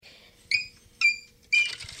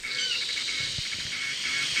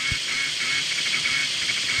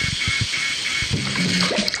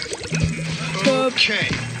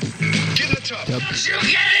Okay. Get in the tub. You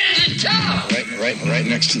get in the tub. Right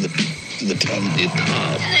next to the tub. In the tub,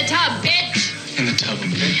 bitch. In the tub,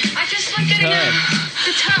 bitch. I just looked at it.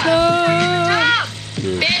 The tub.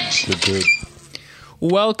 Bitch.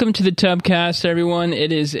 Welcome to the Tubcast, everyone.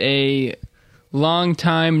 It is a long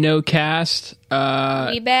time no cast.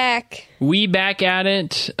 We back at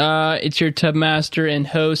it. It's your Tubmaster and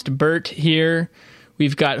host, Bert, here.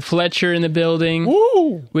 We've got Fletcher in the building.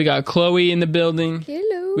 Woo! We got Chloe in the building.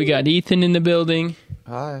 Hello. We got Ethan in the building.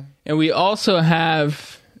 Hi. And we also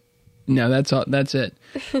have... No, that's all. That's it.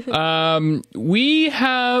 We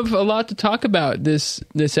have a lot to talk about this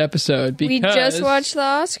episode because... We just watched the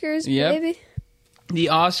Oscars, baby. The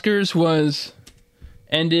Oscars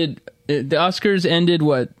ended,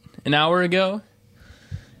 what, an hour ago?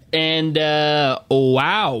 And,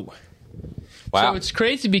 wow. So it's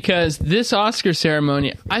crazy because this Oscar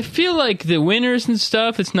ceremony, I feel like the winners and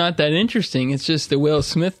stuff, it's not that interesting. It's just the Will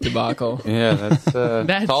Smith debacle. Yeah,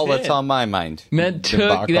 that's all that's on my mind.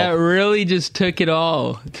 That really just took it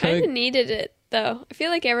all. Kind of needed it, though. I feel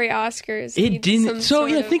like every Oscars. It didn't. So,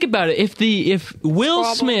 yeah, think about it. If Will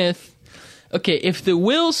Smith... Okay, if the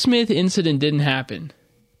Will Smith incident didn't happen...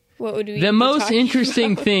 What would we the most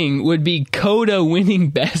interesting thing would be Coda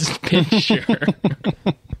winning Best Picture.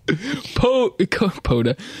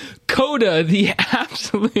 Coda, the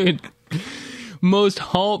absolute most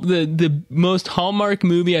the most Hallmark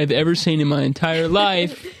movie I've ever seen in my entire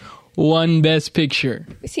life, won Best Picture.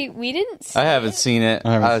 See, we didn't see I haven't seen it.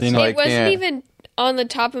 It wasn't even on the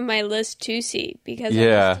top of my list to see because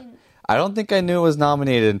I don't think I knew it was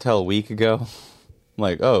nominated until a week ago. I'm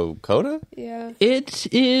like, oh, Coda? Yeah. It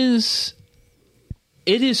is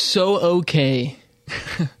so okay.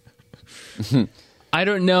 I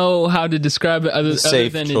don't know how to describe it other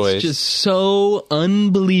than choice. It's just so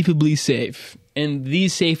unbelievably safe. And the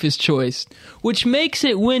safest choice. Which makes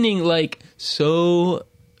it winning, like, so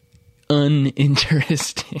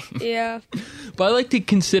uninteresting. Yeah. But I like to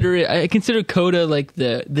consider it... I consider Coda like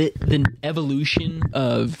the evolution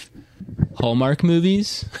of Hallmark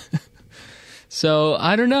movies. So,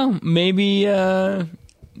 I don't know. Maybe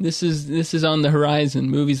this is on the horizon.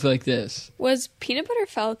 Movies like this. Was Peanut Butter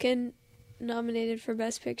Falcon nominated for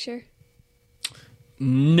Best Picture?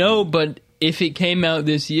 No, but if it came out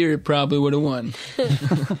this year, it probably would have won.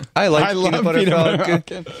 I love Peanut Butter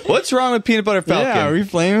Falcon. What's wrong with Peanut Butter Falcon? Yeah, are we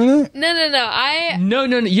flaming it? No.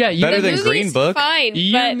 No. Yeah, better than Green Book. Fine,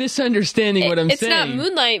 you're misunderstanding what I'm saying. It's not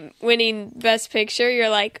Moonlight winning Best Picture. You're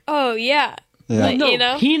like, oh yeah. Like,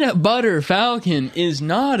 no, Peanut Butter Falcon is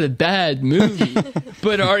not a bad movie.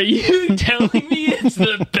 But are you telling me it's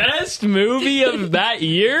the best movie of that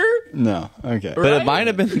year? No. Okay. Right? But it might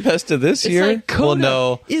have been the best of this year. Like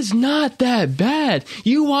Coda is not that bad.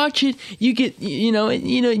 You watch it, you get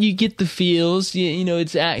you get the feels.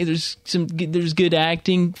 There's good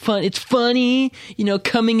acting, fun. It's funny.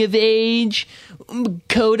 Coming of age,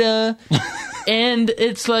 Coda, and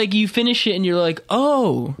it's like you finish it and you're like,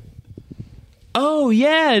 Oh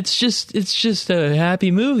yeah, it's just a happy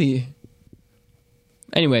movie.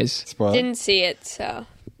 Anyways, didn't see it, so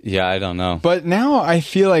yeah, I don't know. But now I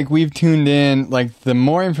feel like we've tuned in. Like the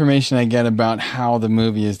more information I get about how the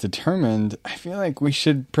movie is determined, I feel like we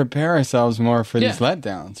should prepare ourselves more for these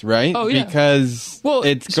letdowns, right? Oh yeah, because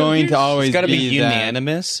it's going to always it's got to be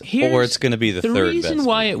unanimous, or it's going to be the third best. The reason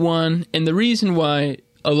why it won, and the reason why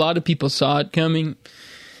a lot of people saw it coming.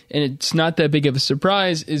 And it's not that big of a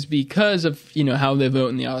surprise is because of, how they vote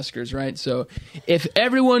in the Oscars, right? So if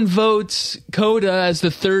everyone votes Coda as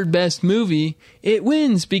the third best movie, it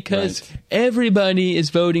wins because everybody is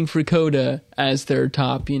voting for Coda as their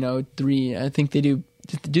top, 3. I think they do.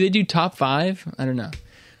 Do they do top 5? I don't know.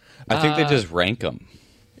 I think they just rank them.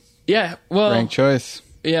 Yeah, well. Rank choice.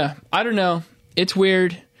 Yeah, I don't know. It's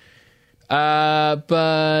weird.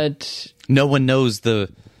 But. No one knows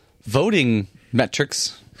the voting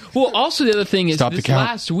metrics. Well, also the other thing is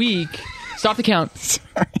last week... Stop the count.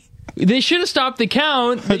 Sorry. They should have stopped the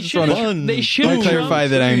count. They should have clarify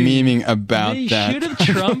that I'm memeing about that. They should have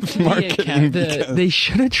trumped They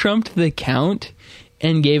should have trumped the count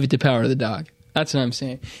and gave it to Power of the Dog. That's what I'm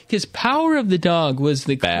saying. Because Power of the Dog was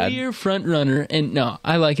the clear front runner, and no,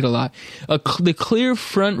 I like it a lot. The clear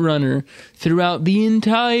front runner throughout the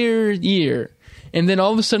entire year, and then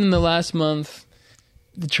all of a sudden, the last month.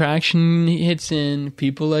 The traction hits in.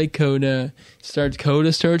 People like Coda starts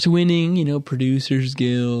winning. Producers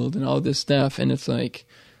Guild and all this stuff, and it's like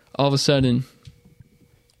all of a sudden.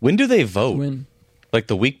 When do they vote? When? Like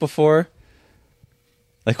the week before?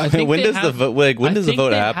 Like when does the vote? Like when does the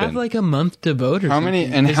vote happen? Have like a month to vote. Or how many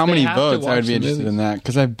votes? I would be interested in that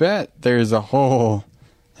because I bet there's a whole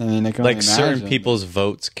I mean, I can only Like certain imagine. people's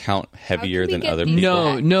votes count heavier than other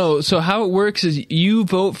people. No. So how it works is you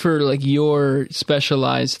vote for like your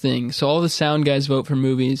specialized thing. So all the sound guys vote for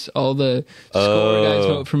movies. All the score guys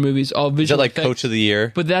vote for movies. All visual Is that like effects. Coach of the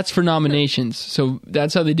Year? But that's for nominations. So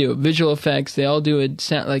that's how they do it. Visual effects, they all do it.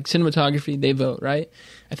 Like cinematography, they vote, right?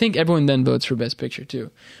 I think everyone then votes for Best Picture too.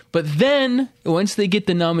 But then, once they get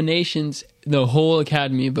the nominations, the whole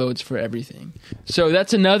Academy votes for everything. So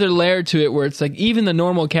that's another layer to it where it's like, even the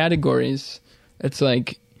normal categories, it's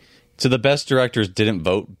like... So the best directors didn't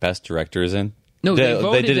vote best directors in? No, they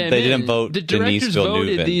voted them They in. didn't vote the Denis directors Villeneuve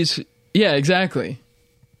voted in. these... Yeah, exactly.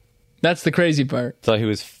 That's the crazy part. Thought he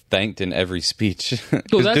was thanked in every speech. He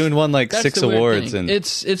Well, was doing one like that's 6 the weird awards. thing. And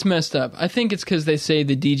It's messed up. I think it's because they say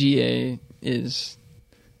the DGA is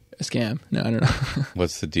a scam. No, I don't know.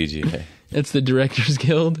 What's the DGA? It's the Directors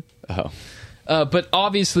Guild. Oh. But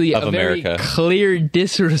obviously Of a very America. clear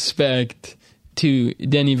disrespect to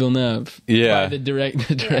Denis Villeneuve Yeah. by the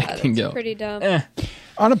Directing that's Guild. pretty dumb.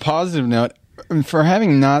 On a positive note, for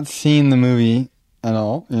having not seen the movie at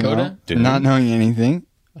all, Coda? not knowing anything,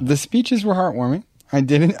 the speeches were heartwarming.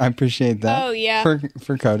 I appreciate that. Oh, yeah.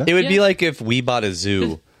 For Coda. It would be like if We Bought a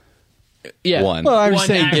Zoo Yeah. won. Well, I'm One just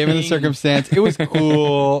saying, given the acting. circumstance, it was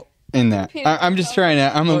cool in that. I'm just trying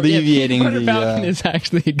to. I'm alleviating Peanut Butter Falcon the. is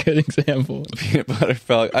actually a good example. Peanut Butter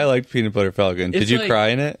Falcon. I liked Peanut Butter Falcon. Did It's you like- cry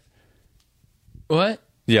in it? What?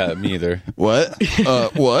 Yeah, me either. What?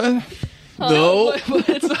 What? No. But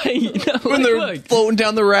it's like, When they're floating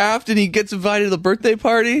down the raft and he gets invited to the birthday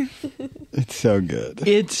party. It's so good.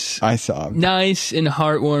 it's I saw him. nice and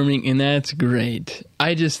heartwarming, and that's great.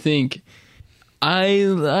 I just think,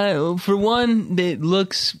 I for one, it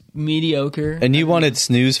looks mediocre. And you wanted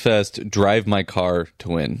Snooze Fest Drive My Car to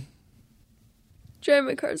win. Drive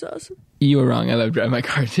My Car's awesome. You were wrong. I love Drive My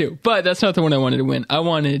Car too, but that's not the one I wanted to win. I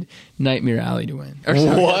wanted Nightmare Alley to win. Or,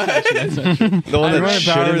 sorry, What? That's not true. The one I that read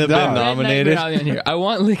shouldn't Power have Dog. been Nightmare nominated. Alley on here. I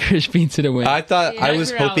want Licorice Pizza to win. I thought I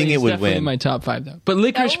was Nightmare hoping Alley it is would definitely win. in my top 5 though. But That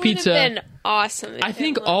Licorice would have Pizza. been awesome. if I it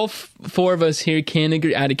think won. all 4 of us here can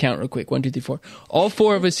agree. Add a count real quick. 1, 2, 3, 4. All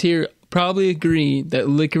 4 of us here probably agree that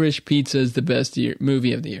Licorice Pizza is the best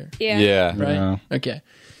movie of the year. Yeah. Right? Yeah. Okay.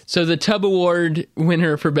 So the Tub Award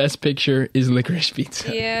winner for Best Picture is Licorice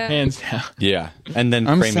Pizza. Yeah. Hands down. Yeah. And then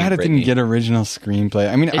I'm Framing sad it Britney. didn't get original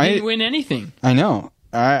screenplay. I mean, It didn't win anything. I know.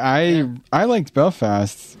 I liked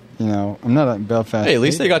Belfast. You know, I'm not a Belfast. Hey, at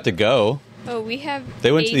least they got to go. Oh, we have.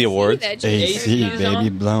 They went to the AC awards. that just AC, AC, baby,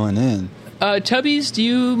 blowing in. Tubbies, do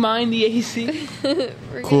you mind the AC?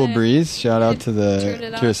 We're Cool gonna- breeze. Shout out to Turn the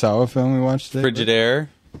it off. Kurosawa film we watched today. Frigidaire.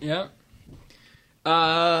 Yeah.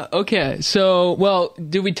 Okay. So, well,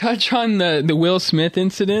 did we touch on the Will Smith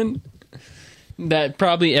incident that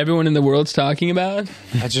probably everyone in the world's talking about?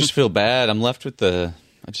 I just feel bad. I'm left with the...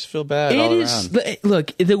 I just feel bad It all is. around.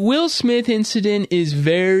 Look, the Will Smith incident is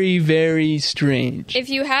very, very strange. If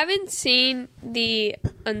you haven't seen the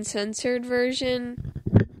uncensored version,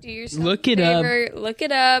 do yourself Look a it up. favor, look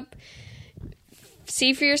it up.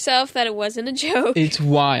 See for yourself that it wasn't a joke. It's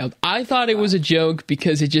wild. I thought it was a joke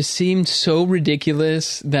because it just seemed so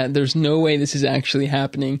ridiculous that there's no way this is actually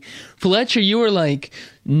happening. Fletcher, you were like,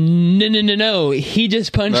 no, he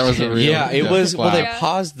just punched That was a him. real- Yeah, it Yeah. was... Well, they Wow.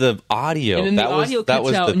 paused the audio. And then that the was, audio that cuts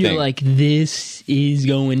was out the and thing. you're like, this is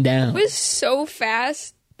going down. It was so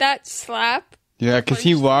fast. That slap. Yeah, because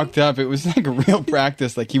he walked up. It was like a real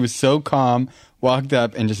practice. Like he was so calm, walked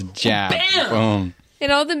up and just jabbed. Bam! Boom.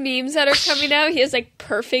 And all the memes that are coming out, he has like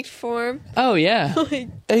perfect form. Oh, yeah.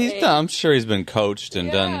 I'm sure he's been coached and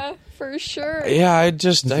Yeah, done... for sure. Yeah,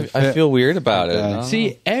 I feel weird about it. Okay. No?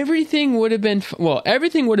 See, everything would have been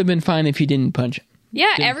everything would have been fine if he didn't punch him. Yeah,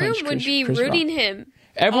 Didn't everyone punch would Chris- be Chris rooting Rock. him.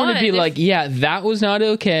 Everyone would be on if- like, yeah, that was not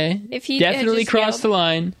okay. If he had definitely just crossed the yelled.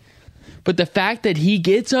 line. But the fact that he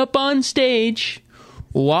gets up on stage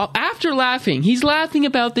while after laughing, he's laughing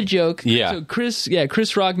about the joke. Yeah. So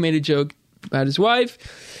Chris Rock made a joke about his wife.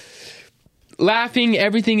 Laughing,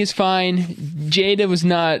 everything is fine. Jada was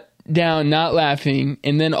not laughing,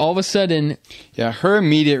 and then all of a sudden, Yeah, her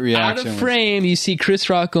immediate out reaction. of was- frame, you see Chris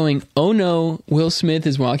Rock going, "Oh no!" Will Smith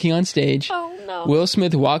is walking on stage. Oh no. Will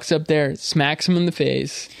Smith walks up there, smacks him in the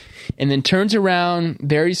face, and then turns around,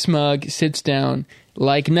 very smug, sits down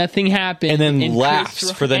like nothing happened, And then Chris laughs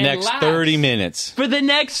Rock- for the and next laughs 30 minutes. For the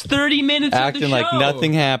next 30 minutes, Acting of the like show.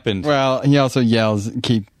 nothing happened. Well, he also yells,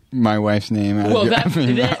 "Keep my wife's name out Well, of your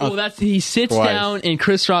effing mouth." that's he sits Twice. down, and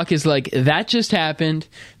Chris Rock is like, "That just happened."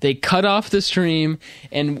 They cut off the stream,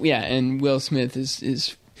 and Will Smith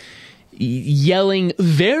is yelling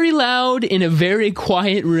very loud in a very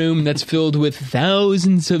quiet room that's filled with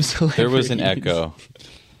thousands of celebrities. There was an echo.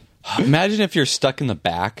 Imagine if you're stuck in the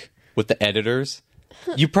back with the editors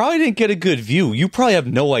you probably didn't get a good view. You probably have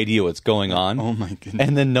no idea what's going on. Oh my goodness.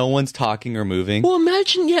 And then no one's talking or moving. Well,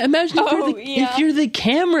 imagine if you're the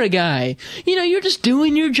camera guy. You're just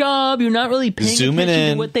doing your job. You're not really paying Zooming attention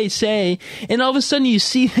in to what they say. And all of a sudden you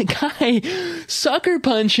see the guy sucker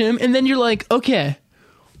punch him, and then you're like, okay.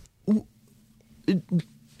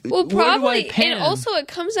 Well, probably, pan? and also it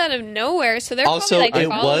comes out of nowhere, so they're also, probably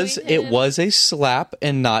like it was a slap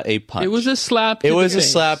and not a punch. It was a slap. It was a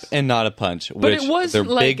slap and not a punch, but which it wasn't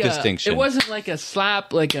they're like big distinction. It wasn't like a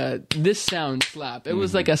slap, like this sound slap. It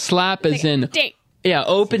was like a slap, as in ding. Yeah,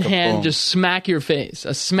 open like a hand, boom. just smack your face.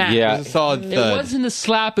 A smack. Yeah. It was a solid thud. It wasn't a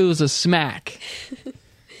slap. It was a smack.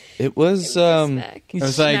 It was. It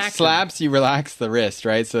was like slaps. You relax the wrist,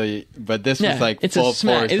 right? But this was like it's full a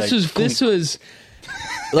smack. force. This was.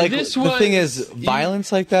 Like, This the thing is,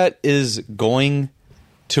 violence like that is going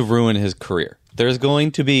to ruin his career. There's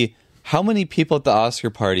going to be... How many people at the Oscar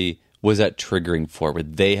party was that triggering for?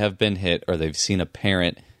 Would they have been hit, or they've seen a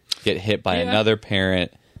parent get hit by another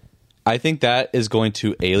parent? I think that is going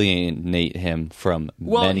to alienate him from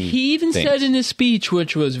many he even things. said in his speech,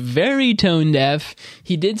 which was very tone deaf,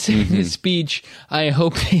 he did say in his speech, I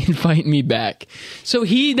hope they invite me back. So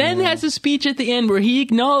he then has a speech at the end where he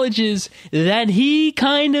acknowledges that he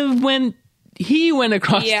kind of went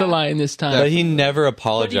across the line this time. But he never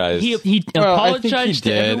apologized. He apologized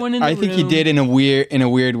to everyone in the room. I think he did in a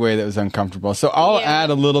weird way that was uncomfortable. So I'll add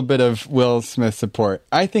a little bit of Will Smith support.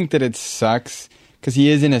 I think that it sucks because he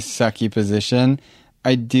is in a sucky position.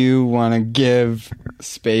 I do want to give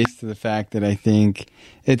space to the fact that I think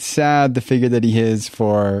it's sad the figure that he is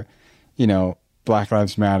for, Black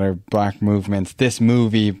Lives Matter, Black movements, this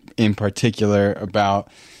movie in particular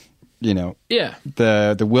about,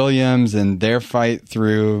 the Williams and their fight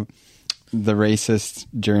through the racist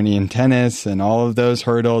journey in tennis and all of those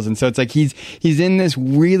hurdles. And so it's like he's in this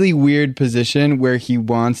really weird position where he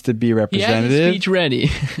wants to be representative. He had his speech ready.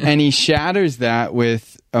 And he shatters that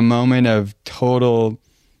with a moment of total,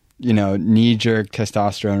 knee-jerk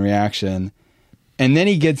testosterone reaction. And then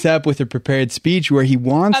he gets up with a prepared speech where he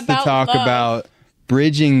wants to talk about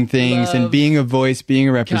bridging things and being a voice, being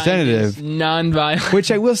a representative. Nonviolent. Which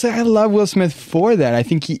I will say, I love Will Smith for that. I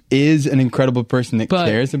think he is an incredible person that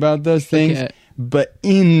cares about those things. Okay. But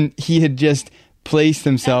he had just placed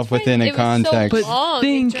himself within a context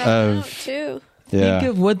think of... Think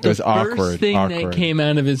of what the first thing that came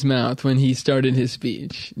out of his mouth when he started his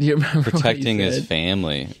speech. Do you remember protecting his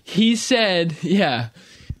family? He said,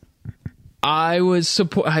 I was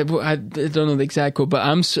I don't know the exact quote, but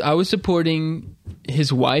I was supporting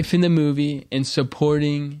his wife in the movie and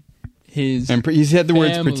supporting his and he said the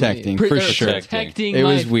words family. protecting for sure. Protecting it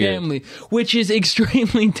my was weird. family, which is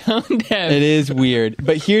extremely tone deaf. It is weird.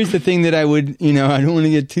 But here's the thing that I would, I don't want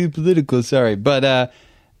to get too political, sorry, but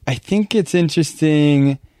I think it's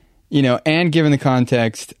interesting, and given the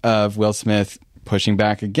context of Will Smith pushing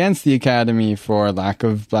back against the Academy for lack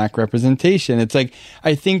of black representation, it's like,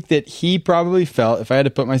 I think that he probably felt, if I had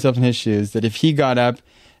to put myself in his shoes, that if he got up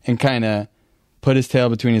and kind of put his tail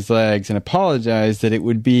between his legs and apologized, that it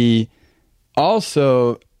would be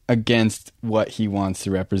also against what he wants to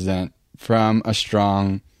represent from a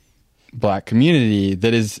strong black community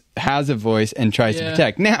that has a voice and tries to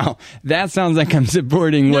protect. Now, that sounds like I'm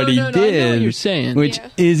supporting what he did. I know what you're saying. Which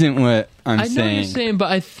isn't what I'm saying. I know what you're saying,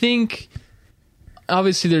 but I think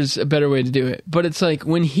obviously there's a better way to do it. But it's like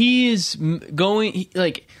when he is going,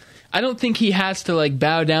 I don't think he has to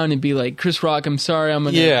bow down and be like, Chris Rock, I'm sorry, I'm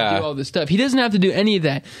going to do all this stuff. He doesn't have to do any of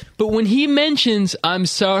that. But when he mentions, I'm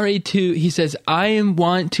sorry he says, I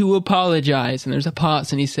want to apologize. And there's a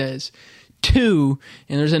pause and he says, and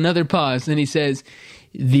there's another pause. And he says,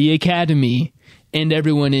 the Academy and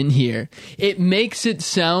everyone in here. It makes it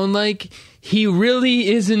sound like he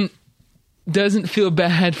really doesn't feel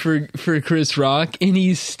bad for Chris Rock, and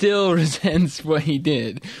he still resents what he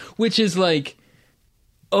did, which is like,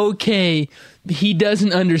 okay, he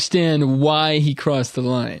doesn't understand why he crossed the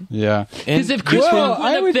line. Yeah. Because if Chris Rock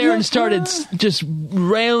went up there and started just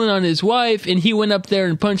railing on his wife, and he went up there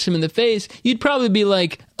and punched him in the face, you'd probably be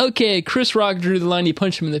like, okay, Chris Rock drew the line, he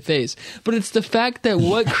punched him in the face. But it's the fact that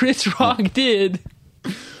what Chris Rock did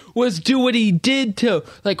was do what he did to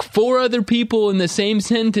 4 other people in the same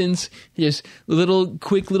sentence, just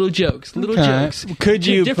quick little jokes. Could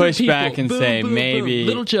you push back and say maybe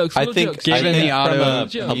little jokes? I think given the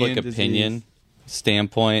public opinion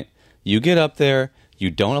standpoint, you get up there,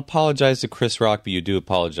 you don't apologize to Chris Rock, but you do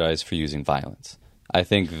apologize for using violence. I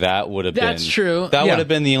think that would have been... That's true. That would have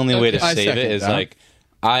been the only way to I save it, is that.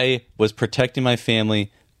 I was protecting my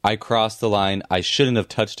family, I crossed the line, I shouldn't have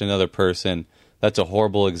touched another person. That's a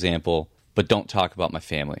horrible example. but don't talk about my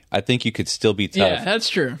family. I think you could still be tough. Yeah, that's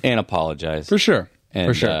true. And apologize. For sure. And,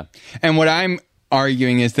 For sure. And what I'm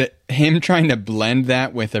arguing is that him trying to blend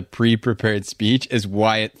that with a pre-prepared speech is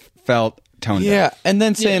why it felt toned down. And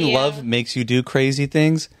then saying Yeah. love makes you do crazy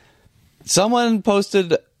things. Someone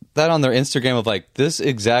posted that on their Instagram of like, this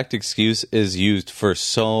exact excuse is used for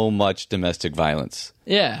so much domestic violence.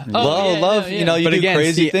 Yeah. Love, you know, you But do again,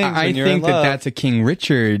 crazy see, things I when you're think in love. that's a King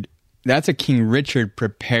Richard. That's a King Richard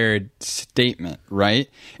prepared statement, right?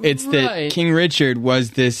 It's that Right. King Richard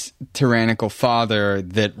was this tyrannical father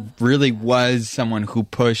that really was someone who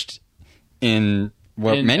pushed in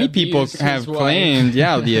what And many people abused have his wife. claimed.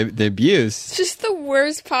 Yeah, the abuse. It's just the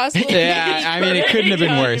worst possible. Yeah, I mean, it couldn't have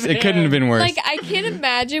been worse. It couldn't have been worse. Like, I can't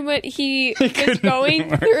imagine what he was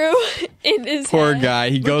going through in his Poor head. guy.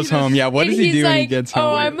 He goes home. Yeah, what And does he he's do when he like, gets home?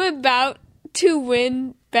 oh, I'm about to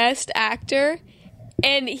win Best Actor.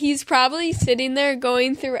 And he's probably sitting there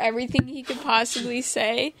going through everything he could possibly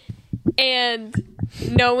say. And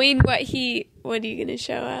knowing what are you going to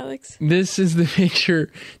show, Alex? This is the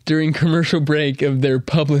picture during commercial break of their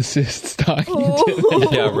publicists talking to them.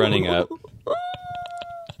 Yeah, running up.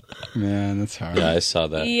 Man, that's hard. Yeah, I saw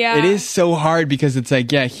that. Yeah. It is so hard because it's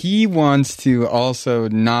like, yeah, he wants to also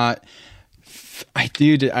not. I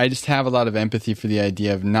just have a lot of empathy for the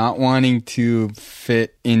idea of not wanting to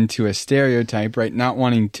fit into a stereotype, right? Not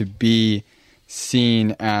wanting to be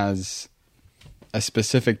seen as a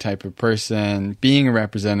specific type of person, being a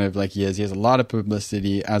representative like he is. He has a lot of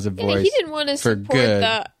publicity as a voice. He didn't want to for support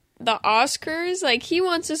good. the Oscars. Like, he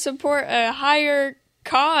wants to support a higher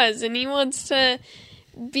cause, and he wants to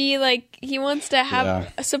be like, he wants to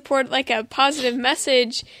have support like a positive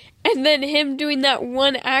message. And then him doing that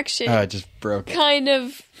one action It just broke it. kind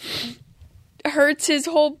of hurts his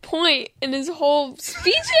whole point and his whole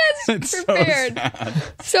speech he has It's prepared. so sad.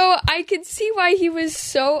 So I could see why he was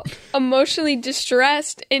so emotionally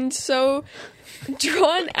distressed and so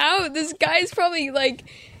drawn out. This guy's probably like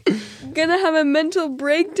gonna have a mental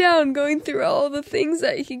breakdown going through all the things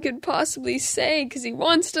that he could possibly say because he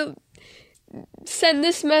wants to send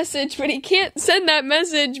this message, but he can't send that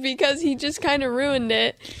message because he just kind of ruined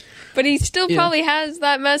it. But he still probably has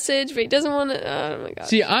that message, but he doesn't want to. Oh my god!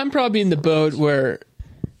 See, I'm probably in the boat where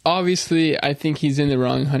obviously I think he's in the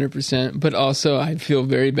wrong 100%, but also I feel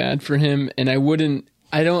very bad for him, and I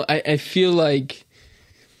feel like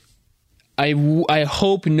I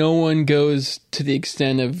hope no one goes to the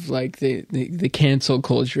extent of like the cancel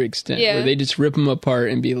culture extent, where they just rip him apart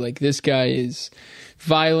and be like, this guy is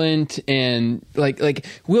violent, and like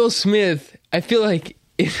Will Smith, I feel like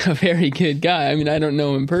is a very good guy. I mean, I don't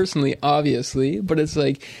know him personally, obviously, but it's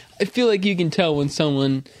like, I feel like you can tell when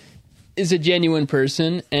someone is a genuine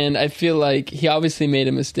person, and I feel like he obviously made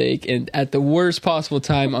a mistake, and at the worst possible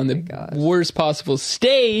time on the worst possible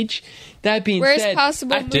stage. That being Worst said,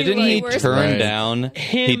 possible movie, Didn't he worst turn movie. down?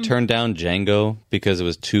 He turned down Django because it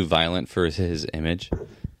was too violent for his image.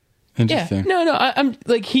 Interesting. Yeah, no, I'm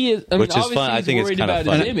like he is. I Which mean, is obviously fun. I he's think it's worried kinda about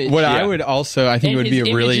fun. his image. What Yeah. I would also, I think And it would his be a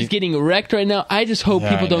image really. is getting wrecked right now. I just hope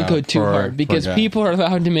Yeah, people I don't know. go too Poor- hard because poor guy. people are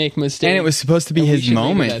allowed to make mistakes. And it was supposed to be And we his should leave it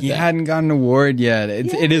moment. at He that. hadn't gotten an award yet.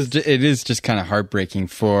 It is just kind of heartbreaking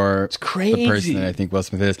for crazy. the person that I think Will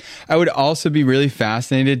Smith is. I would also be really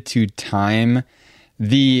fascinated to time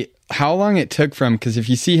how long it took from, because if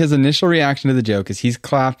you see his initial reaction to the joke is he's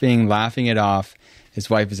clapping, laughing it off. His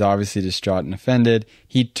wife is obviously distraught and offended.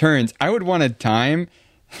 He turns. I would want to time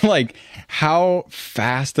like how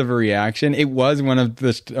fast of a reaction it was. One of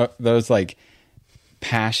those like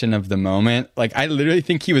passion of the moment. Like, I literally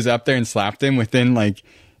think he was up there and slapped him within like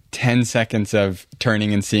 10 seconds of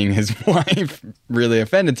turning and seeing his wife really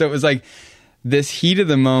offended. So it was like this heat of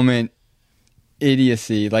the moment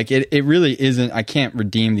idiocy. Like it really isn't. I can't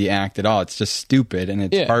redeem the act at all. It's just stupid and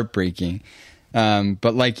it's heartbreaking.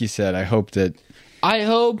 But like you said, I hope it's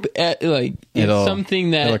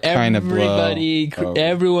something that everybody,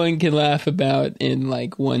 everyone can laugh about in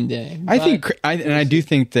like one day. I do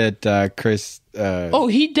think that Chris.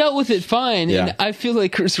 He dealt with it fine, and I feel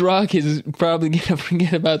like Chris Rock is probably gonna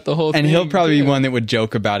forget about the whole thing. And he'll probably be one that would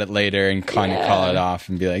joke about it later and kind of call it off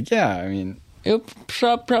and be like, "Yeah, I mean." It'll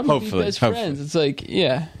probably be best friends. It's like,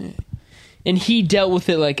 and he dealt with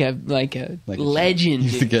it like a legend.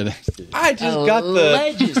 He's a good. I just got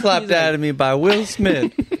the slapped out of me by Will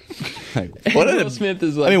Smith. Will Smith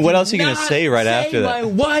is like, I mean, what else are you going to say right after that? My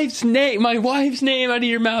wife's name out of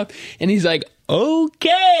your mouth, and he's like,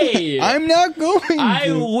 okay, I'm not going.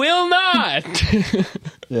 I will not.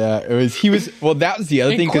 Yeah, he was. Well, that was the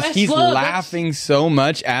other thing, because he's laughing so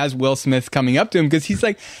much as Will Smith's coming up to him, because he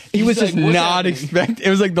was just not expecting. It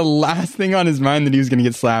was like the last thing on his mind that he was going to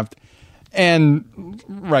get slapped. And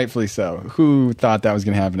rightfully so. Who thought that was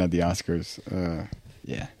going to happen at the Oscars?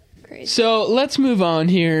 Yeah. Crazy. So let's move on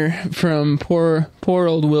here from poor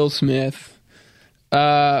old Will Smith.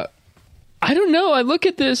 I don't know. I look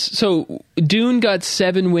at this. So Dune got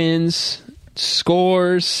 7 wins.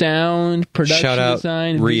 Scores, sound, production Shout out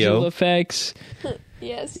design, Rio. visual effects,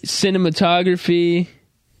 Yes. cinematography.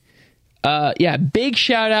 Big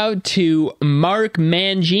shout out to Mark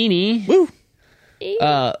Mangini. Woo!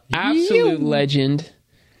 Absolute legend.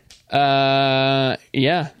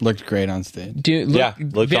 Looked great on stage. Dude,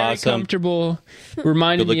 Looked very awesome. comfortable.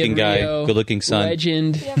 Reminded me Good-looking of guy, Rio. good-looking son.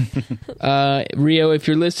 Legend. Rio, if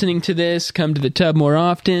you're listening to this, come to the tub more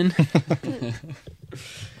often.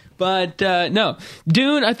 But no,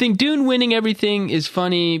 Dune. I think Dune winning everything is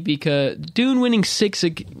funny because Dune winning 6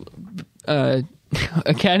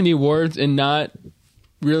 Academy Awards and not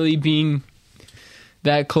really being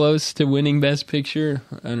that close to winning Best Picture.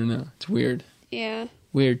 I don't know. It's weird. Yeah.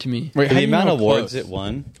 Weird to me. Wait, For how the do you amount know of awards close? it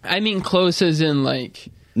won, I mean, close as in like.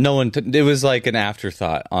 no one. It was like an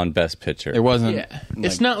afterthought on Best Picture. It wasn't. Yeah,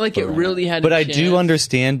 it's not like it really had. But a I chance. do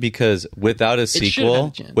understand because without a should've sequel,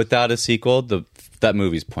 had a chance. that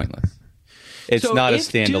movie's pointless. It's So not a if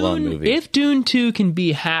standalone Dune- movie. If Dune 2 can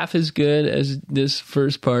be half as good as this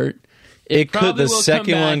first part, it could, probably the will come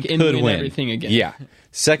second back one and could win. everything again. Yeah,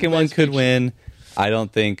 second one Best could Picture. win. I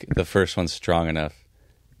don't think the first one's strong enough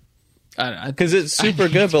because it's I super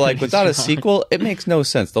think good, it's but like pretty without a strong. sequel, it makes no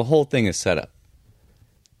sense. The whole thing is set up.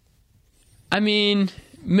 I mean,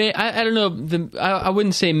 I don't know. I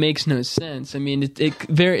wouldn't say makes no sense. I mean,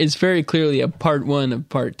 it's very clearly a part 1 of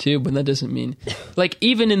part 2, but that doesn't mean like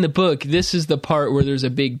even in the book, this is the part where there's a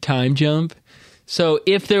big time jump. So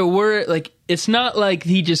if there were like, it's not like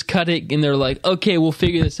he just cut it and they're like, okay, we'll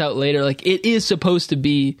figure this out later. Like it is supposed to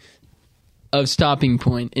be a stopping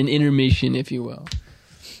point, an intermission, if you will.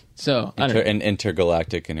 So I don't know. An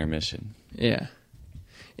intergalactic intermission. Yeah.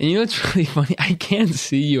 And you know what's really funny? I can't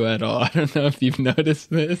see you at all. I don't know if you've noticed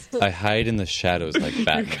this. I hide in the shadows like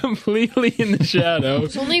Batman. Completely in the shadow.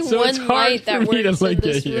 There's only So it's one hard light that for me to works in look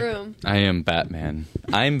this at you. room. I am Batman.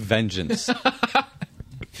 I'm vengeance.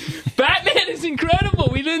 Batman is incredible.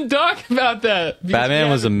 We didn't talk about that. Batman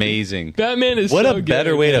was amazing. Batman is What so a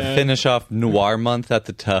better good, way to man. finish off Noir Month at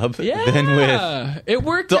the Tub Yeah. than with It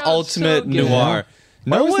worked the out ultimate so good. noir.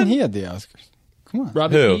 Why No wasn't one. he at the Oscars? Come on.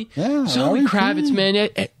 Robert Who? P. Yeah, Zoe Robert Kravitz, P. man.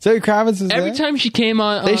 Zoe Kravitz is Every there? time she came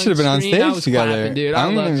on, They should have been on screen, I stage was together. clapping, dude. I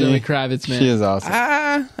I'm love gonna Zoe be- Kravitz, man. She is awesome.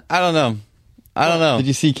 I don't know. I don't know. Did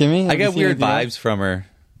you see Kimmy? I Have you get seen weird anything else? vibes from her.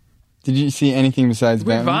 Did you see anything besides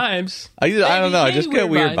Weird Batman? vibes. I don't know. I Maybe just get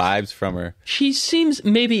weird vibes. vibes from her. She seems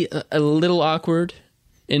maybe a little awkward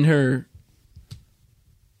in her.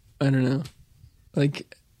 I don't know,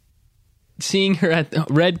 like seeing her at the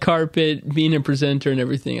red carpet, being a presenter and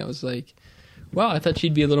everything. I was like, wow, I thought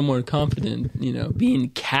she'd be a little more confident, you know, being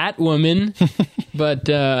Catwoman. But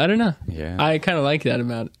I don't know. Yeah. I kind of like that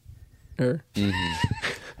about her. Mm-hmm.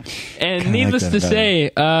 And Kinda needless like to that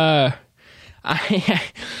say,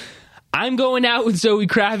 I'm going out with Zoe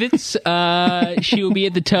Kravitz. She will be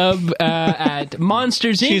at the Tub at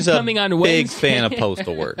Monsters Inc. She's a coming on big Wednesday. fan of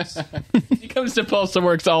Postal Works. She comes to Postal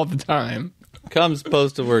Works all the time. Comes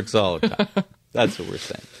Postal Works all the time. That's what we're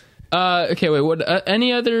saying. Okay, wait. What?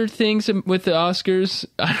 Any other things with the Oscars?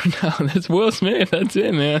 I don't know. That's Will Smith. That's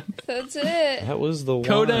it, man. That's it. That was the one.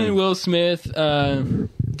 Coda and Will Smith.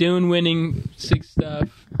 Dune winning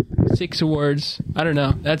 6 awards. I don't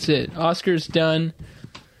know. That's it. Oscars done.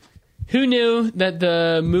 Who knew that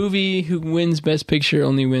the movie who wins Best Picture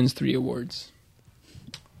only wins 3 awards?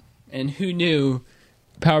 And who knew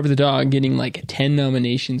Power of the Dog getting like 10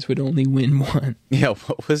 nominations would only win 1? Yeah,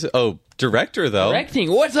 what was it? Oh, director, though.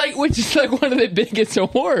 Directing, which is like one of the biggest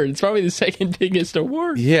awards, probably the second biggest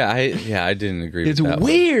award. Yeah, I didn't agree It's with that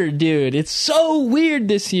weird, dude. It's so weird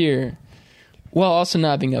this year. Well, also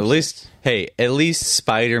not being one. upset. At least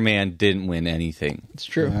Spider-Man didn't win anything. It's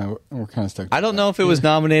true. Yeah, we're kind of stuck. I don't know if it was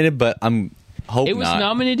nominated, but I'm hope It was not.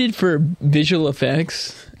 nominated for visual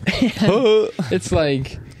effects. It's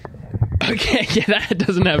like, okay, yeah, that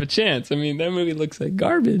doesn't have a chance. I mean, that movie looks like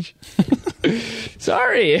garbage.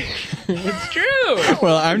 Sorry. It's true.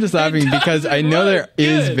 Well, I'm just laughing because I know there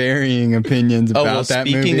is Good. varying opinions Oh, about well, that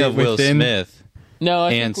speaking movie of Will within- Smith No,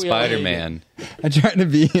 I and think we all hated it. Spider-Man, I try to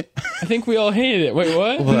be. I think we all hated it. Wait,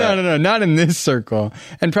 what? No, not in this circle,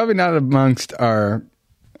 and probably not amongst our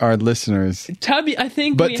listeners. Tubby, I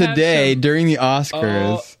think But we have today, some- during the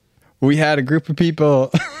Oscars, we had a group of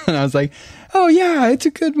people, and I was like, "Oh yeah, it's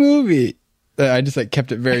a good movie." I just like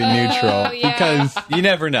kept it very neutral yeah. because you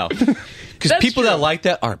never know. Because That's people that true. like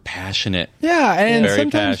that are passionate. Yeah, and Very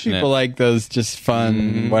sometimes passionate. people like those just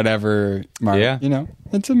fun, whatever. Marvel, Yeah. you know,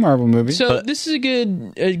 it's a Marvel movie. So But- this is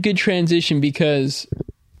a good transition because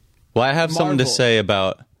Well, I have something to Marvel. say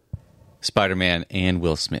about Spider-Man and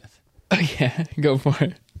Will Smith. yeah, go for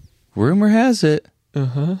it. Rumor has it,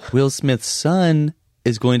 Will Smith's son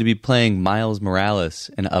is going to be playing Miles Morales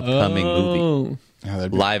in an upcoming movie. Oh, Oh,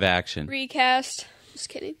 that'd be- Live action. Recast. Just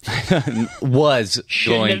kidding. Was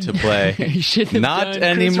going to play. You shouldn't have Not done Chris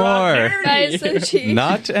anymore. Rock That is so cheap.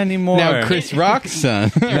 Not anymore. now Chis Rock's son.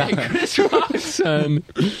 Chris Rock's son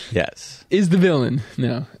Yes. is the villain.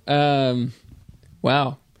 No.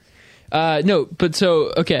 Wow. No, but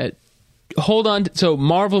so, okay. Hold on. So,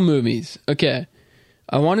 Marvel movies. Okay.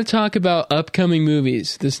 I want to talk about upcoming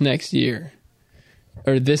movies this next year.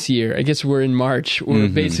 Or this year. I guess we're in March. We're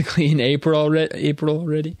basically in April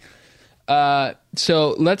already.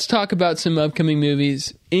 So, let's talk about some upcoming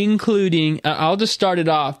movies, including... I'll just start it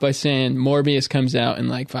off by saying Morbius comes out in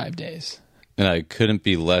like 5 days. And I couldn't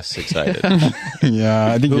be less excited. Yeah,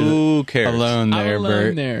 I think Who you're cares? alone there, I'm alone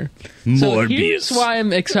Bert. there. So Morbius. here's why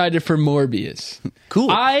I'm excited for Morbius. Cool.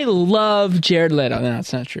 I love Jared Leto. No,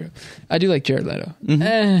 that's not true. I do like Jared Leto.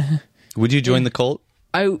 Would you join the cult?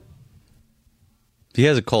 I He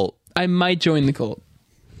has a cult. might join the cult.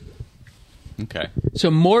 Okay.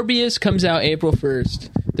 So Morbius comes out April 1st.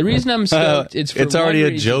 The reason I'm stoked, it's for already one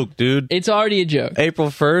a reason. joke, dude. It's already a joke. April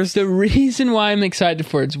 1st? The reason why I'm excited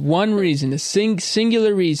for it's one reason, a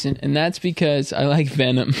singular reason, and that's because I like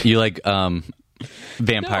Venom. You like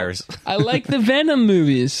vampires. I like the Venom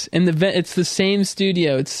movies, and it's the same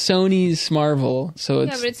studio. It's Sony's Marvel, so Yeah,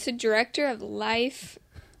 it's. but it's the director of Life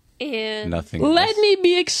and Nothing. Let else. me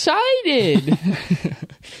be excited.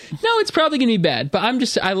 No, it's probably gonna be bad, but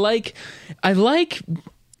I like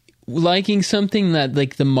liking something that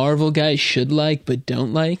like the Marvel guys should like but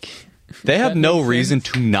don't like. They have That no makes reason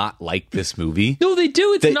sense. to not like this movie. No, they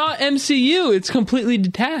do. It's They- not MCU. It's completely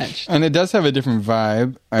detached. And it does have a different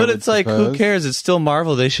vibe. But it's like, who cares? It's still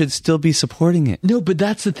Marvel. They should still be supporting it. No, but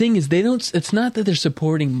that's the thing is they don't. It's not that they're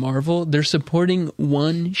supporting Marvel. They're supporting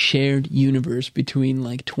one shared universe between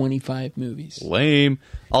like 25 movies, Lame.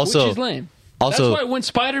 Also, which is lame. Also, That's why when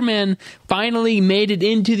Spider-Man finally made it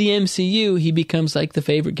into the MCU, he becomes like the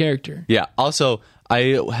favorite character. yeah. Also,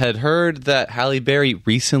 I had heard that Halle Berry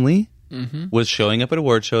recently was showing up at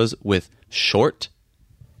award shows with short,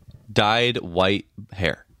 dyed white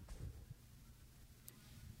hair.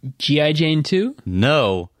 G.I. Jane 2?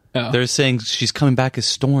 No, Oh. they're saying she's coming back as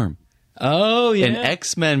Storm Oh, yeah. in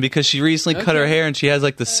X-Men because she recently cut her Okay. hair and she has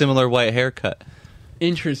like the similar white haircut.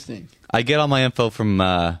 Interesting. I get all my info from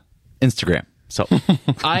Instagram. So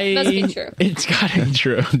Must be true. It's gotta be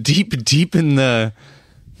true. deep in the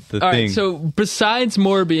All thing. right, so besides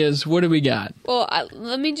Morbius, what do we got? Well,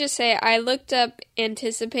 let me just say, I looked up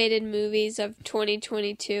anticipated movies of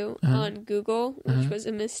 2022 on Google, which was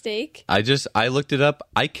a mistake. I looked it up.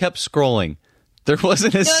 I kept scrolling. There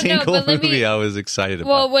wasn't a single but let me- movie I was excited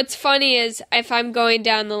Well, about. what's funny is if I'm going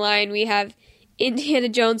down the line, we have Indiana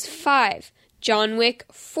Jones 5, John Wick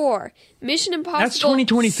 4, Mission Impossible That's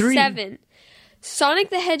 2023. 7, Sonic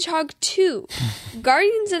the Hedgehog 2,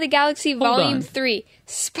 Guardians of the Galaxy Volume on. 3,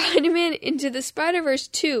 Spider-Man Into the Spider-Verse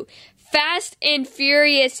 2, Fast and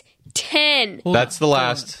Furious 10. That's the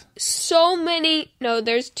last. So many. No,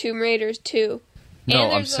 there's Tomb Raiders 2. No, And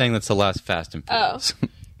I'm there's saying that's the last Fast and Furious.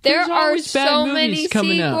 there There's are always bad so movies many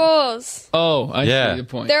coming out. sequels. Oh, I Yeah. see the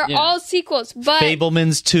point. They're Yeah. all sequels, but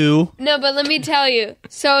Fablemans 2. no, but let me tell you.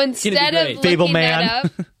 So instead great. of looking Fableman. that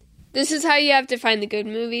up, this is how you have to find the good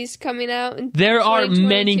movies coming out. In There are 2022.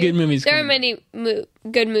 many good movies There are coming many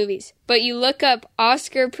good movies, but you look up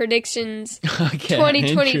Oscar predictions Okay,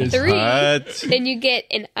 2023, interesting. What? then you get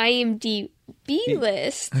an IMDb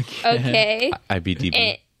list. Okay,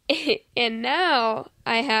 IBDB. and now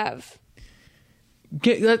I have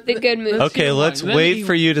Get- the good movies. Okay, let's wait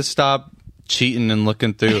for you to stop cheating and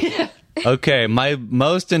looking through. Okay, my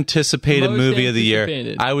most anticipated Most movie of the year.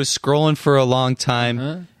 anticipated. I was scrolling for a long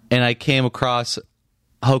time, and I came across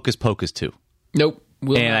Hocus Pocus 2. Nope.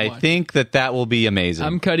 Will And not I watch. think that will be amazing.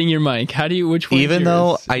 I'm cutting your mic. How do you? Which one? Even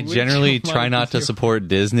though I generally try not to support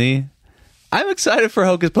Disney, I'm excited for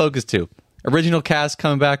Hocus Pocus 2. Original cast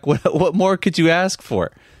coming back. What more could you ask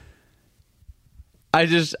for? I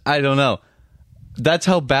don't know. That's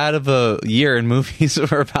how bad of a year in movies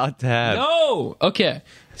we're about to have. No. Okay.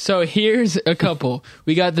 So here's a couple.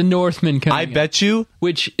 We got The Northman coming. I bet you.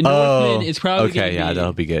 Which Northman is probably okay. gonna Yeah, be,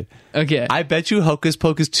 that'll be good. Okay. I bet you Hocus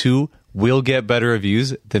Pocus 2 will get better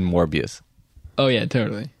reviews than Morbius. Oh yeah,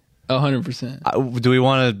 totally. 100%. Do we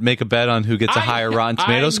want to make a bet on who gets a higher Rotten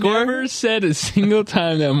Tomato score? I never said a single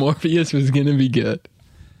time that Morbius was going to be good.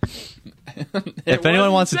 If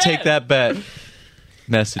anyone wants to take that bet,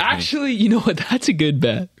 message me. Actually, you know what? That's a good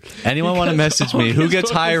bet. Anyone want to message me? Who gets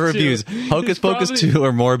higher reviews? Hocus Pocus 2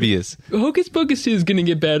 or Morbius? Hocus Pocus 2 is going to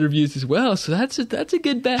get bad reviews as well, so that's a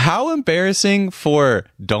good bet. How embarrassing for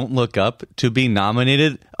Don't Look Up to be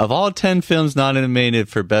nominated. Of all 10 films nominated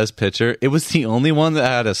for Best Picture, it was the only one that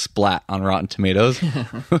had a splat on Rotten Tomatoes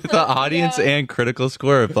with the audience and critical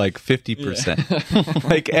score of like 50%.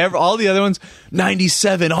 Like all the other ones,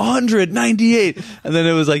 97, 100, 98. And then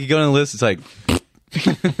it was like, you go on the list, it's like...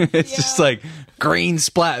 it's just like green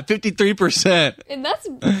splat 53%, And that's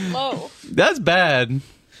low. that's bad.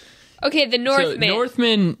 Okay, the Northman. So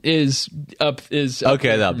Northman is up Okay,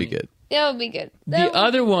 there that'll for be me. good. That'll be good. The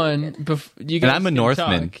other one, you guys And I'm a can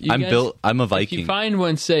Northman. talk. You guys- I'm a If you Viking. find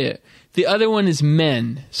one, say it. The other one is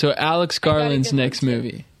Men. So Alex got a Garland's good one, next too.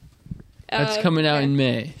 movie. That's coming out in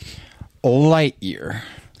May. Lightyear.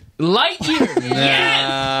 Lightyear.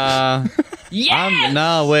 Yes. Yes.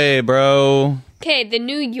 No way, bro. Okay, the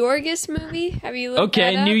new Yorgos movie. Have you looked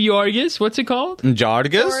Okay, that up? New Yorgos. What's it called? Four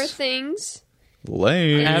Jargus? Things.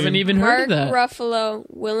 Lame. I haven't even heard Mark of that. Ruffalo,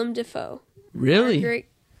 Willem Dafoe, Really? Margaret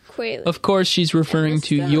Qualley. Of course, she's referring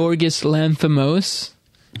to Emma Stone. Yorgos Lanthimos,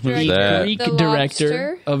 Who's the that? Greek The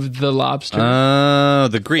director Lobster. of The Lobster,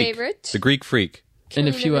 The Greek. Favorite. The Greek freak. and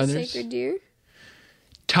a Killing few of others. Sacred Deer.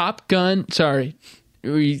 Top Gun. Sorry,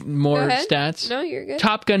 more Go ahead. stats. No, you're good.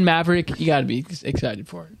 Top Gun Maverick. You got to be excited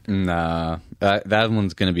for it. Nah. That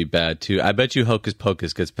one's going to be bad, too. I bet you Hocus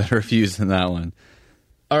Pocus gets better reviews than that one.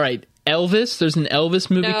 All right, Elvis. There's an Elvis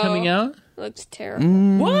movie No. coming out. Looks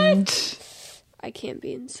terrible. What? I can't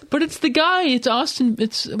be in some But it's the guy. It's Austin.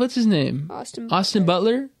 It's what's his name? Austin.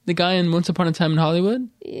 Butler, the guy in Once Upon a Time in Hollywood.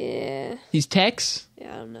 Yeah. He's Tex.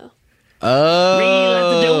 Yeah, I don't know.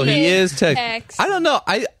 Oh, he is Tex. Tex. I don't know.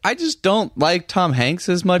 I just don't like Tom Hanks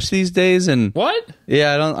as much these days, and What?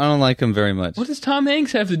 yeah, I don't like him very much. What does Tom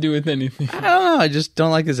Hanks have to do with anything? I don't know. I just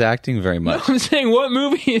don't like his acting very much. I'm saying, what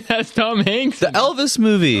movie has Tom Hanks? The in? Elvis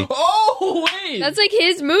movie. Oh wait, That's like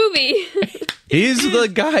his movie. He's the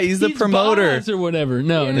guy. He's the He's promoter. Boz or whatever.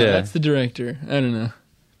 No, Yeah. no, Yeah. that's the director. I don't know.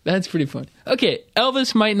 That's pretty fun. Okay,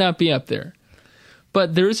 Elvis might not be up there,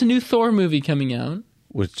 but there is a new Thor movie coming out.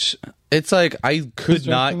 Which it's like I could Who's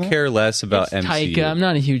not directing that? care less about It's MCU. Taika. I'm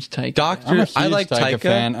not a huge Taika. I'm Doctor, a huge I like Taika Taika,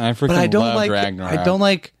 fan, and I freaking but I don't loved like Ragnarok. I don't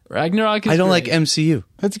like Ragnarok is I don't like great. MCU.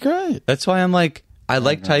 That's great. That's why I'm like I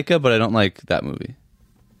like Taika, but I don't like that movie.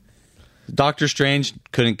 Doctor Strange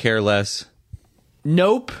couldn't care less.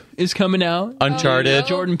 Nope is coming out. Uncharted no.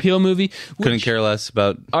 Jordan Peele movie. couldn't which care less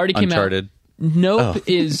about already came Uncharted. out. Nope Oh.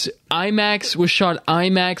 is IMAX was shot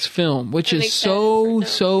IMAX film, which I'm is excited for that.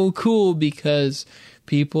 so cool because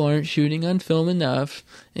people aren't shooting on film enough,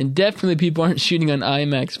 and definitely people aren't shooting on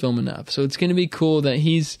IMAX film enough. So it's going to be cool that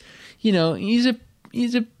he's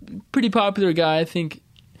a pretty popular guy. I think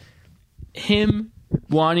him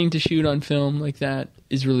wanting to shoot on film like that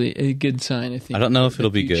is really a good sign. I think. I don't know if for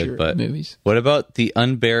it'll the be future good, of but movies. what about The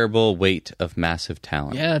Unbearable Weight of Massive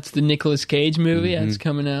Talent? Yeah, it's the Nicolas Cage movie that's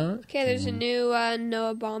coming out. Okay, there's a new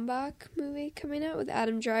Noah Baumbach movie coming out with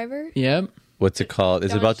Adam Driver. Yep. What's it called?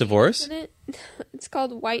 Is it Don about Cheadle's divorce? in it. It's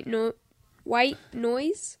called White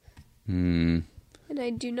Noise. And I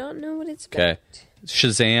do not know what it's about. Okay.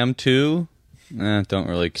 Shazam 2? Don't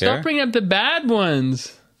really care. Stop bringing up the bad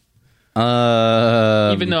ones.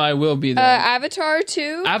 Even Even though I will be there. Avatar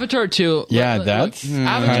 2. Avatar 2. Yeah, look, that's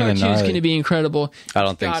Avatar kinda 2 is gnarly. going to be incredible. I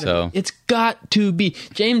don't It's think gotta so. be. It's got to be.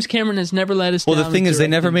 James Cameron has never let us Well, down. the thing with is, they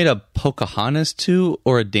never directing. made a Pocahontas 2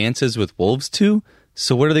 or a Dances with Wolves 2.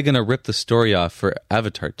 So what are they going to rip the story off for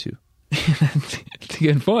Avatar 2? It's a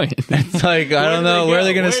good point. It's like, I don't do they know. Where are go?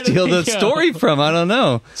 they going to Where do steal they the go? story from? I don't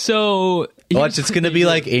know. So Watch, it's going to be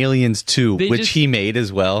like Aliens 2, They which just- he made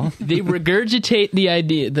as well. they regurgitate the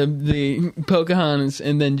idea, the Pocahontas,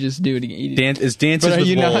 and then just do it again. It's Dances But are with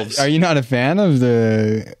you Wolves. not? Are you not a fan of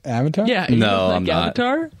the Avatar? Yeah, you No, don't like I'm not.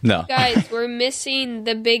 Avatar? No. Guys, we're missing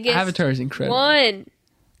the biggest Avatar is incredible. one.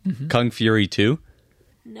 Kung Fury 2?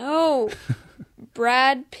 No.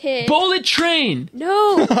 Brad Pitt. Bullet Train.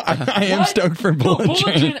 No. I am stoked for Bullet, Bullet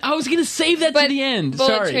Train. Train. I was going to save that to But the end. Bullet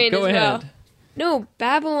Sorry, Train go as ahead. well. No,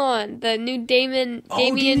 Babylon. The new Damien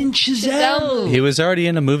Damien Chazelle. movie. He was already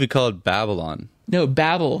in a movie called Babylon. No,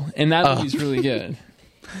 Babel, and that movie's really good.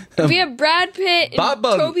 We have Brad Pitt and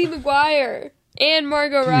Baba. Tobey Maguire and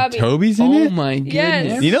Margot Robbie. Toby's in Oh it. my goodness.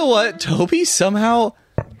 Yes. You know what? Toby somehow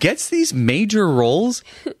gets these major roles.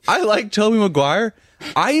 I like Toby Maguire.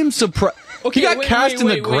 I am surprised. He got cast in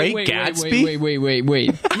The Great Gatsby.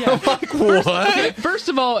 Wait. Yeah. What? First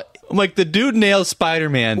of all, I'm like, the dude nails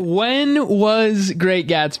Spider-Man. When was Great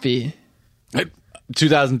Gatsby?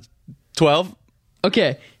 2012.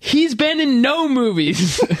 Okay, he's been in no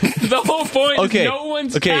movies. The whole point is no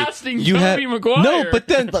one's casting Tobey Maguire. No, but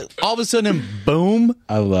then like, all of a sudden, boom.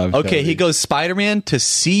 I love Okay, Toby. he goes Spider-Man to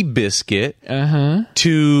Seabiscuit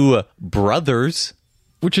to Brothers,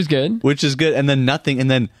 which is good. And then nothing.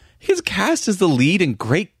 And then he's cast as the lead in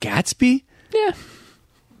Great Gatsby. Yeah.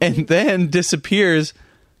 And then disappears.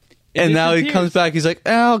 And now he comes back. He's like,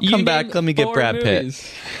 I'll come back. Let me get Brad Pitt.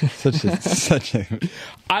 such a.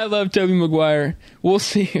 I love Tobey Maguire. We'll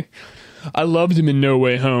see. I loved him in No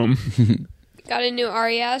Way Home. Got a new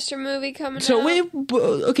Ari Aster movie coming out. So wait,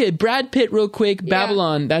 okay, Brad Pitt real quick.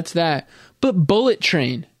 Babylon, that's that. But Bullet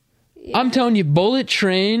Train. Yeah. I'm telling you, Bullet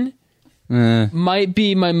Train might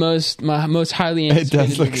be my most highly anticipated. It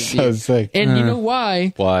does look so sick. And you know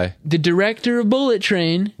why? Why? The director of Bullet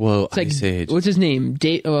Train. Whoa, it's like, Ice Age. What's his name?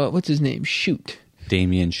 What's his name? Shoot.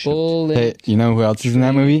 Damien Shoot. Bullet. Hey, you know who else is in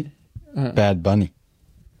that movie? Bad Bunny.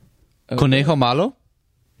 Conejo Malo?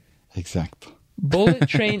 Exacto. Bullet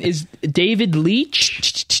Train is David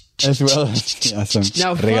Leitch. As well as some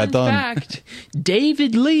Now, reggaeton. fun fact,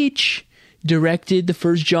 David Leitch directed the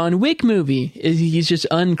first John Wick movie. He's just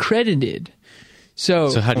uncredited.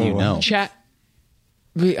 So how do you know? I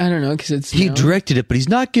don't know, because it's... He directed it, but he's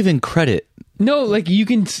not given credit. No, like you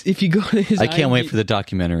can, if you go to his I can't wait for the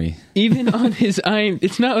documentary. Even on his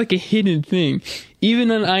it's not like a hidden thing.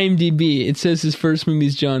 Even on IMDb, it says his first movie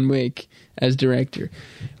is John Wick as director.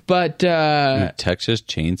 But Texas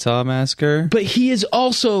Chainsaw Massacre. But he is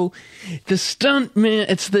also the stuntman.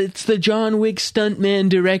 It's the John Wick stuntman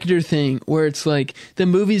director thing, where it's like the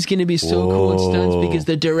movie's going to be so cool in stunts because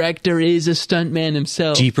the director is a stuntman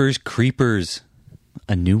himself. Jeepers Creepers,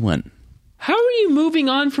 a new one. How are you moving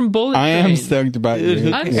on from Bullet Train? I am stoked about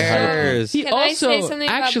you. I'm cares? He Can also, I say something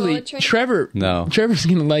about actually, Bullet Train? Trevor's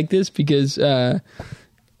going to like this because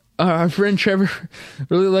our friend Trevor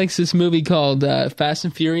really likes this movie called Fast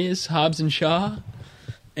and Furious, Hobbs and Shaw,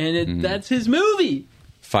 and that's his movie.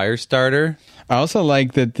 Firestarter. I also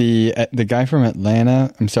like that the guy from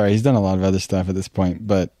Atlanta, I'm sorry, he's done a lot of other stuff at this point,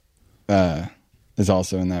 but is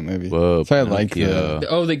also in that movie. Whoa, so I like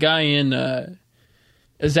the guy in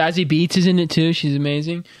Zazie Beetz is in it too. She's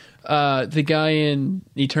amazing. The guy in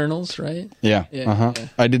Eternals, right? Yeah. Yeah.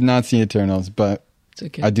 I did not see Eternals, but it's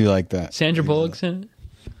okay. I do like that. Sandra Bullock's in it.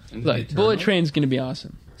 Look, Bullet Train's going to be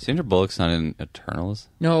awesome. Sandra Bullock's not in Eternals?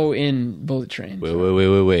 No, in Bullet Train.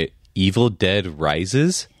 Wait. Evil Dead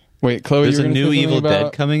Rises? Wait, Chloe, there's a new Evil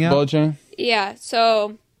Dead coming out? Bullet Train? Yeah,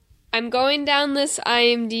 so I'm going down this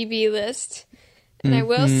IMDb list, and I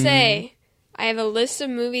will say I have a list of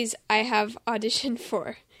movies I have auditioned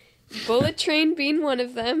for. Bullet Train being one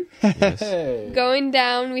of them. Yes. Going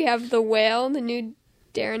down, we have The Whale, the new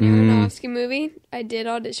Darren Aronofsky movie. I did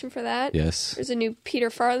audition for that. Yes. There's a new Peter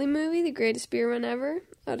Farrelly movie, The Greatest Beer Run Ever.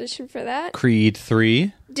 Audition for that. Creed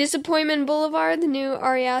 3. Disappointment Boulevard, the new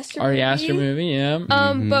Ari Aster movie, yeah.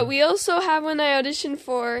 But we also have one I auditioned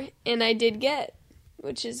for, and I did get,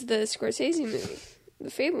 which is the Scorsese movie, The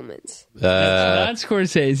Fablemans. That's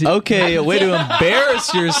Scorsese. Okay, way to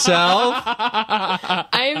embarrass yourself.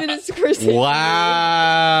 I am in a Scorsese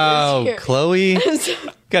Wow. movie. Chloe,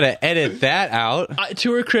 gotta edit that out.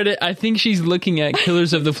 To her credit, I think she's looking at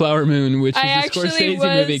Killers of the Flower Moon, which is a Scorsese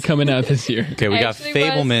movie coming out this year. Okay, we got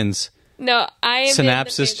Fablemans. No, I am.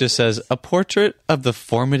 Synopsis just says a portrait of the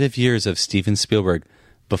formative years of Steven Spielberg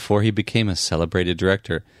before he became a celebrated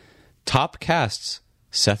director. Top casts: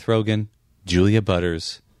 Seth Rogen, Julia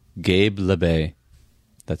Butters, Gabe LeBay.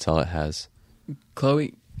 That's all it has.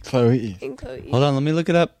 Chloe. And Chloe. Hold on, let me look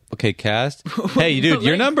it up. Okay, cast. Hey, dude,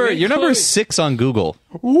 your number 6 on Google.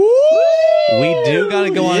 Woo! We do got to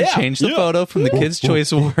go on and change the photo from the Kids'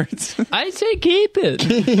 Choice Awards. I say keep it.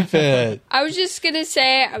 Keep it. I was just gonna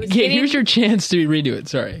say I was. Okay, here's your chance to redo it.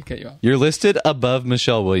 Sorry, I cut you off. You're listed above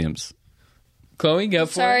Michelle Williams. Chloe, go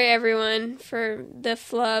for Sorry, it. everyone, for the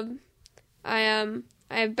flub. I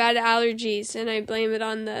have bad allergies, and I blame it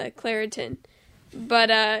on the Claritin.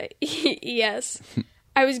 But yes.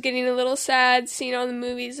 I was getting a little sad seeing all the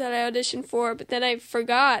movies that I auditioned for, but then I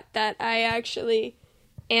forgot that I actually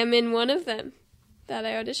am in one of them that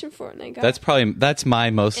I auditioned for, and I got. That's my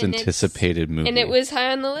most anticipated movie, and it was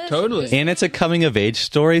high on the list. Totally, and it's a coming of age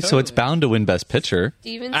story, so it's bound to win Best Picture.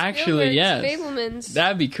 Steven Actually, yes, Fablemans.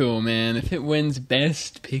 That'd be cool, man. If it wins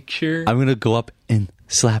Best Picture, I'm gonna go up and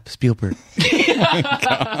slap Spielberg.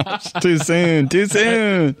 Gosh, too soon.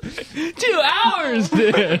 2 hours,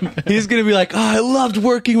 dude. He's gonna be like, I loved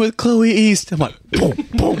working with Chloe East. I'm like, boom,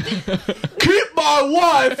 boom. Keep my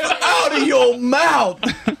wife out of your mouth.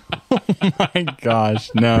 My gosh.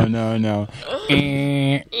 No.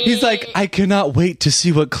 He's like, I cannot wait to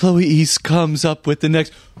see what Chloe East comes up with the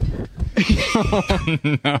next.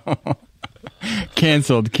 No.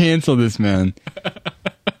 Canceled. Cancel this man.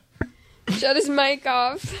 Shut his mic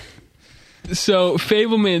off. So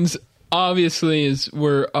Fablemans obviously is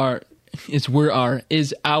our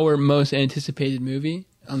most anticipated movie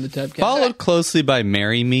on the Tubcast. Followed closely by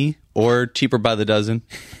Marry Me or Cheaper by the Dozen.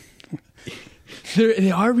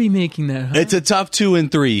 They are remaking that, huh? It's a top 2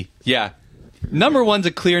 and 3. Yeah. Number 1's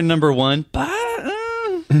a clear number 1, but...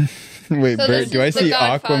 Wait, So Bert, this do I is The see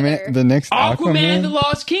Godfather. Aquaman? The next Aquaman, The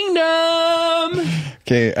Lost Kingdom!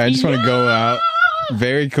 Okay, I just want to go out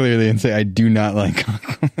very clearly and say I do not like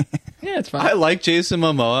Aquaman. Yeah, it's fine. I like Jason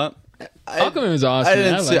Momoa. Aquaman was awesome.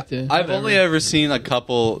 I liked it. I've only ever seen a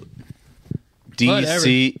couple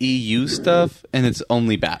DC EU stuff, and it's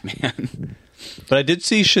only Batman. But I did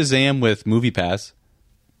see Shazam with Movie Pass.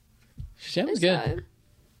 Shazam was good.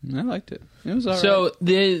 I liked it. It was alright. So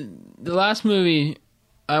the last movie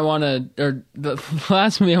the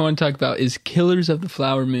last movie I want to talk about is Killers of the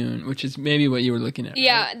Flower Moon, which is maybe what you were looking at.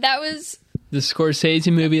 Yeah, right? that was The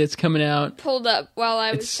Scorsese movie that's coming out. pulled up while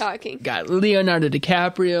I was talking. Got Leonardo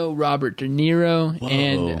DiCaprio, Robert De Niro,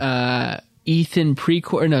 and Ethan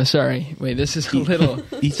Precor. No, sorry. Wait, this is a little.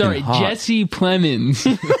 Sorry, Hawke. Jesse Plemons.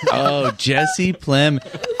 Oh, Jesse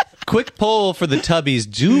Plemons. Quick poll for the Tubbies.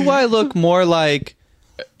 Do I look more like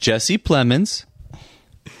Jesse Plemons,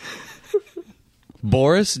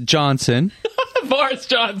 Boris Johnson, Boris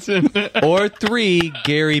Johnson. or 3,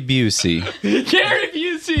 Gary Busey? Gary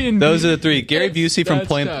Busey. Those are the 3. Gary Busey from that's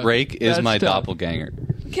Point tough. Break is That's my tough. doppelganger.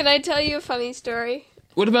 Can I tell you a funny story?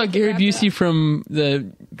 What about Gary Wrap Busey it up. from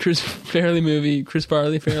the Chris Farley movie, Chris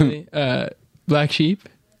Farley, Black Sheep?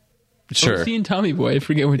 Sure. Or is he in Tommy Boy? I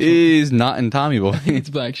forget which one. He's not in Tommy Boy. It's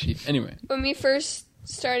Black Sheep. Anyway. When we first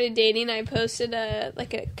started dating, I posted a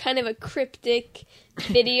kind of a cryptic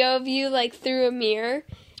video of you through a mirror.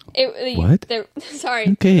 What? Sorry.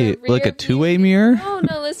 Okay, the rear like a view- two-way mirror?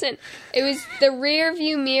 No, listen. It was the rear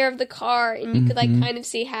view mirror of the car, and you could kind of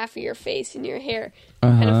see half of your face and your hair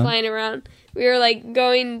kind of flying around. We were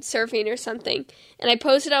going surfing or something, and I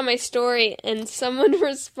posted on my story, and someone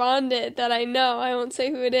responded that I know, I won't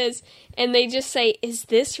say who it is, and they just say, "Is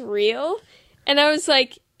this real?" And I was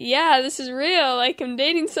like, "Yeah, this is real. I'm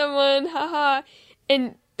dating someone, haha."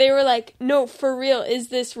 And they were like, "No, for real, is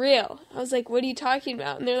this real?" I was like, "What are you talking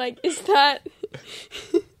about?" And they're like, "Is that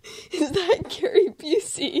Gary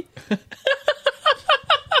Busey?"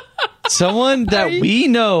 Someone that we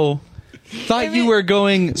know thought you were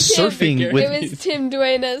going surfing It with... was Tim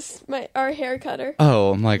Duenas, our hair cutter.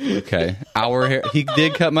 Oh, I'm like, okay. Our hair. He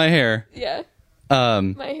did cut my hair. Yeah,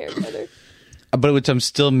 My hair cutter. But which I'm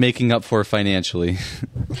still making up for financially.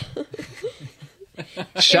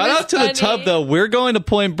 Shout was out to the funny. Tub, though. We're going to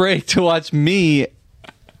Point Break to watch me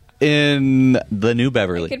in the New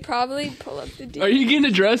Beverly. Could probably pull up the Are you going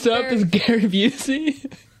to dress up as Gary Busey?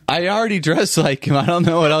 I already dress like him. I don't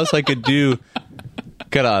know what else I could do.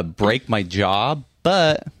 Gotta break my job,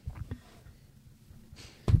 but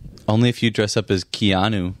only if you dress up as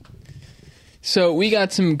Keanu. So we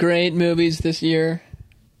got some great movies this year.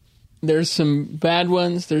 There's some bad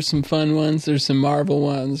ones. There's some fun ones. There's some Marvel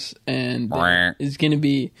ones. And there's going to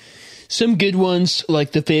be some good ones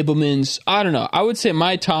like The Fablemans. I don't know. I would say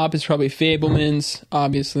my top is probably Fablemans,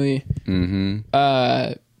 obviously.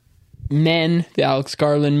 Mm-hmm. Men, the Alex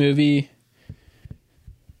Garland movie.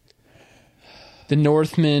 The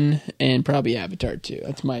Northman, and probably Avatar 2.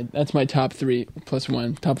 That's my top 3 plus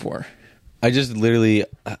 1, top 4. I just literally...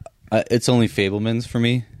 it's only Fablemans for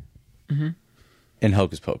me. Mm-hmm. And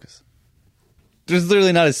Hocus Pocus. There's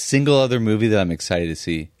literally not a single other movie that I'm excited to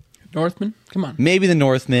see. Northman? Come on. Maybe The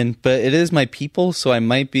Northman, but it is my people, so I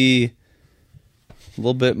might be a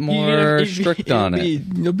little bit more strict on it.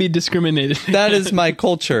 You'll be discriminated. That is my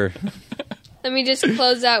culture. Let me just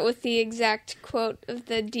close out with the exact quote of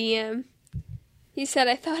the DM. He said,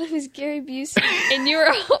 "I thought it was Gary Busey, and you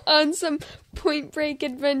were on some Point Break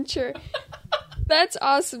adventure." That's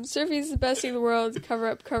awesome. Surfing's the best thing in the world. Cover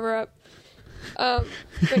up, cover up.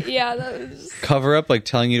 But yeah, that was... Cover up, like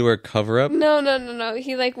telling you to wear cover up? No.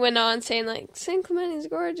 He went on saying San Clemente's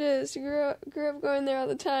gorgeous. Grew up going there all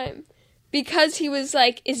the time. Because he was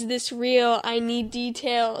like, "Is this real? I need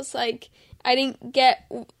details." I didn't get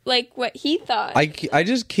what he thought. I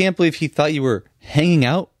just can't believe he thought you were hanging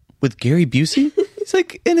out with Gary Busey. He's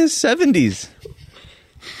in his 70s.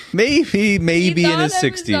 Maybe in his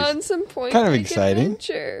 60s. On some Point Kind of Break exciting.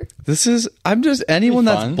 adventure. Anyone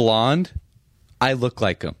that's fun. blonde, I look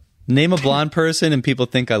like him. Name a blonde person and people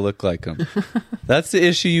think I look like him. That's the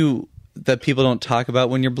issue that people don't talk about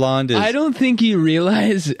when you're blonde is I don't think you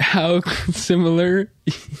realize how similar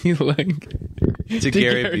you look to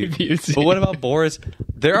Gary Busey. But what about Boris?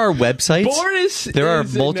 There are websites. Boris. There are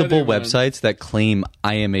is multiple another one. websites that claim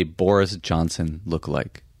I am a Boris Johnson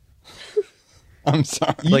lookalike. I'm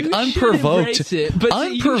sorry. Like You should unprovoked, embrace it, but you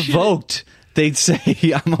unprovoked, they'd say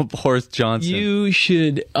I'm a Boris Johnson. You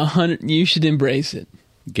should embrace it.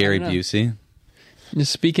 Gary I don't know. Busey.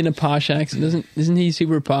 Just speaking of posh accent, isn't he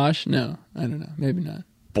super posh? No, I don't know. Maybe not.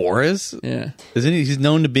 Boris? Yeah, Isn't he? He's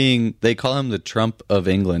known to being. They call him the Trump of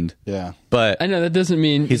England. Yeah. But I know that doesn't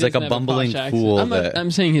mean He's he like a doesn't have bumbling posh fool accent. that-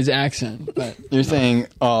 I'm saying his accent, but You're saying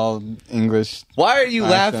all English. why are you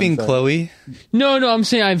Accents, laughing, sorry. Chloe? no. I'm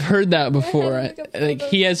saying I've heard that before. look up Like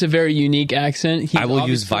photos? he has a very unique accent. He's I will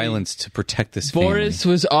use obviously- violence to protect this Boris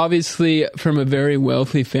family. was obviously from a very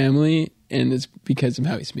wealthy family, and it's because of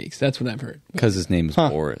how he speaks. That's what I've heard. Because his name is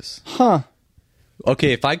Boris. Huh.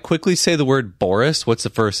 Okay, if I quickly say the word Boris, what's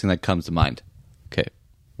the first thing that comes to mind? Okay,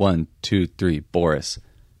 1, 2, 3, Boris.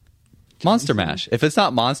 Monster Mash. If it's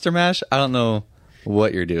not Monster Mash, I don't know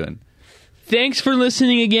what you're doing. Thanks for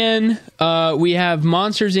listening again. We have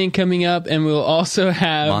Monsters Inc. coming up, and we'll also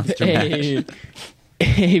have Monster Mash.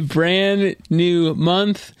 a brand new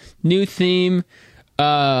month, new theme.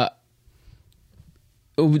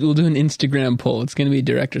 We'll do an Instagram poll. It's going to be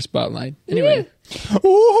Director Spotlight. Anyway,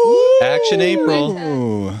 Action April.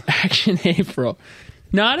 Ooh. Action April.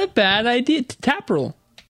 Not a bad idea. Tapril.